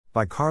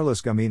By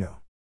Carlos Gamino.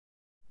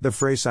 The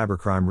phrase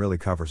cybercrime really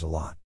covers a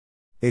lot.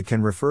 It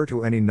can refer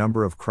to any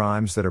number of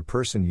crimes that a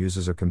person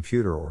uses a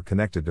computer or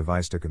connected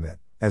device to commit,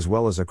 as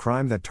well as a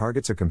crime that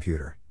targets a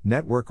computer,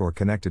 network, or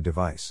connected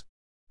device.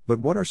 But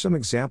what are some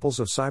examples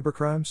of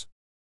cybercrimes?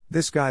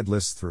 This guide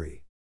lists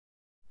 3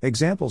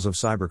 examples of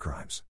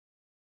cybercrimes.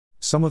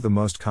 Some of the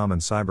most common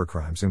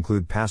cybercrimes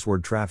include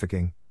password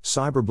trafficking,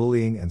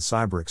 cyberbullying, and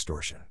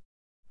cyberextortion.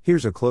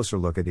 Here's a closer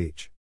look at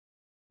each.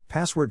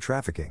 Password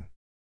trafficking.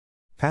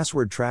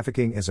 Password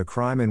trafficking is a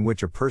crime in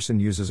which a person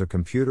uses a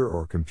computer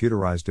or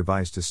computerized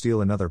device to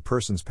steal another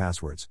person's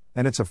passwords,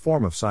 and it's a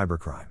form of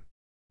cybercrime.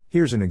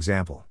 Here's an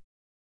example.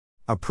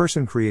 A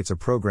person creates a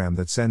program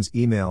that sends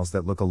emails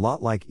that look a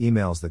lot like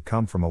emails that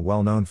come from a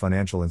well-known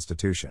financial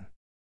institution.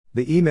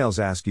 The emails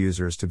ask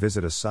users to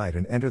visit a site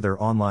and enter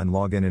their online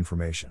login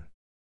information.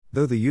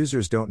 Though the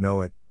users don't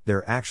know it,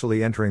 they're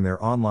actually entering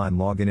their online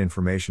login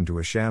information to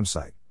a sham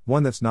site,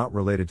 one that's not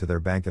related to their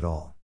bank at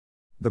all.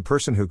 The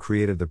person who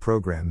created the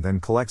program then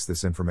collects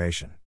this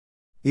information.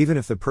 Even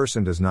if the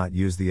person does not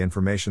use the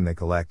information they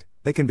collect,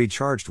 they can be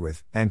charged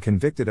with, and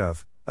convicted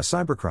of, a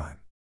cybercrime.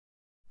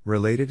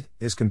 Related,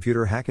 is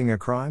computer hacking a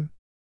crime?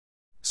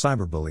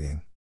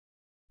 Cyberbullying.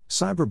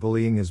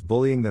 Cyberbullying is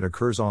bullying that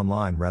occurs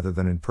online rather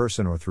than in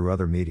person or through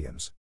other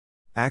mediums.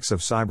 Acts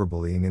of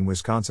cyberbullying in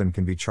Wisconsin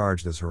can be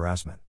charged as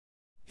harassment.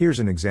 Here's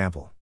an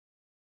example.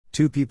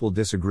 2 people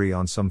disagree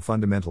on some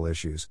fundamental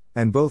issues,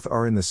 and both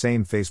are in the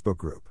same Facebook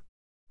group.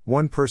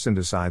 One person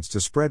decides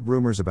to spread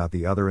rumors about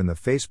the other in the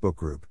Facebook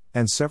group,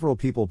 and several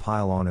people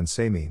pile on and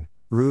say mean,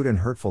 rude, and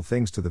hurtful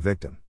things to the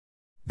victim.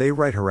 They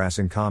write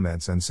harassing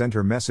comments and send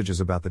her messages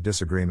about the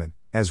disagreement,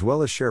 as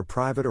well as share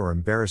private or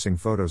embarrassing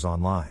photos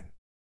online.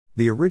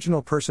 The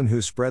original person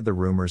who spread the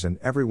rumors and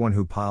everyone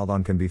who piled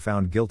on can be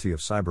found guilty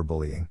of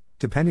cyberbullying,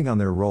 depending on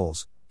their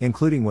roles,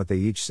 including what they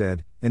each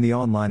said, in the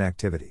online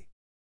activity.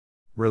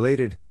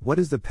 Related, what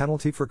is the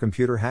penalty for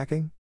computer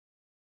hacking?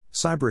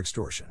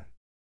 Cyberextortion.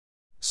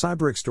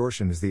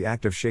 Cyberextortion is the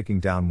act of shaking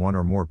down one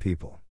or more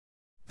people.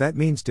 That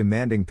means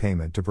demanding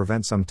payment to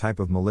prevent some type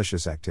of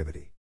malicious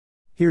activity.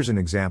 Here's an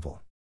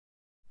example.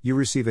 You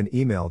receive an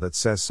email that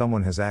says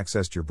someone has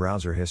accessed your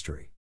browser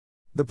history.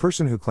 The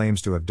person who claims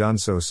to have done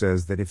so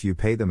says that if you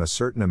pay them a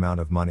certain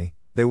amount of money,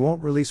 they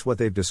won't release what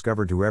they've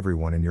discovered to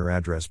everyone in your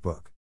address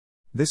book.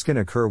 This can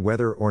occur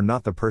whether or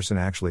not the person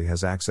actually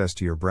has access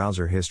to your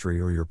browser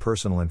history or your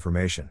personal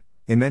information.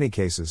 In many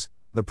cases,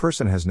 the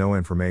person has no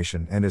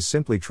information and is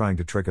simply trying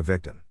to trick a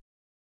victim.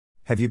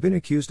 Have you been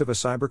accused of a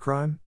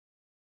cybercrime?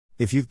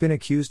 If you've been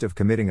accused of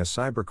committing a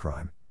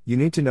cybercrime, you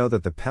need to know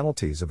that the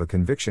penalties of a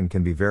conviction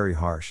can be very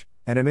harsh,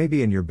 and it may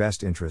be in your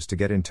best interest to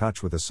get in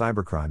touch with a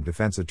cybercrime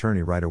defense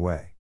attorney right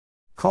away.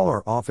 Call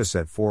our office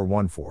at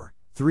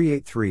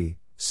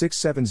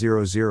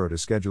 414-383-6700 to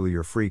schedule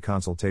your free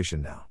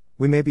consultation now.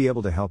 We may be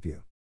able to help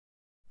you.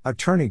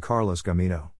 Attorney Carlos Gamino.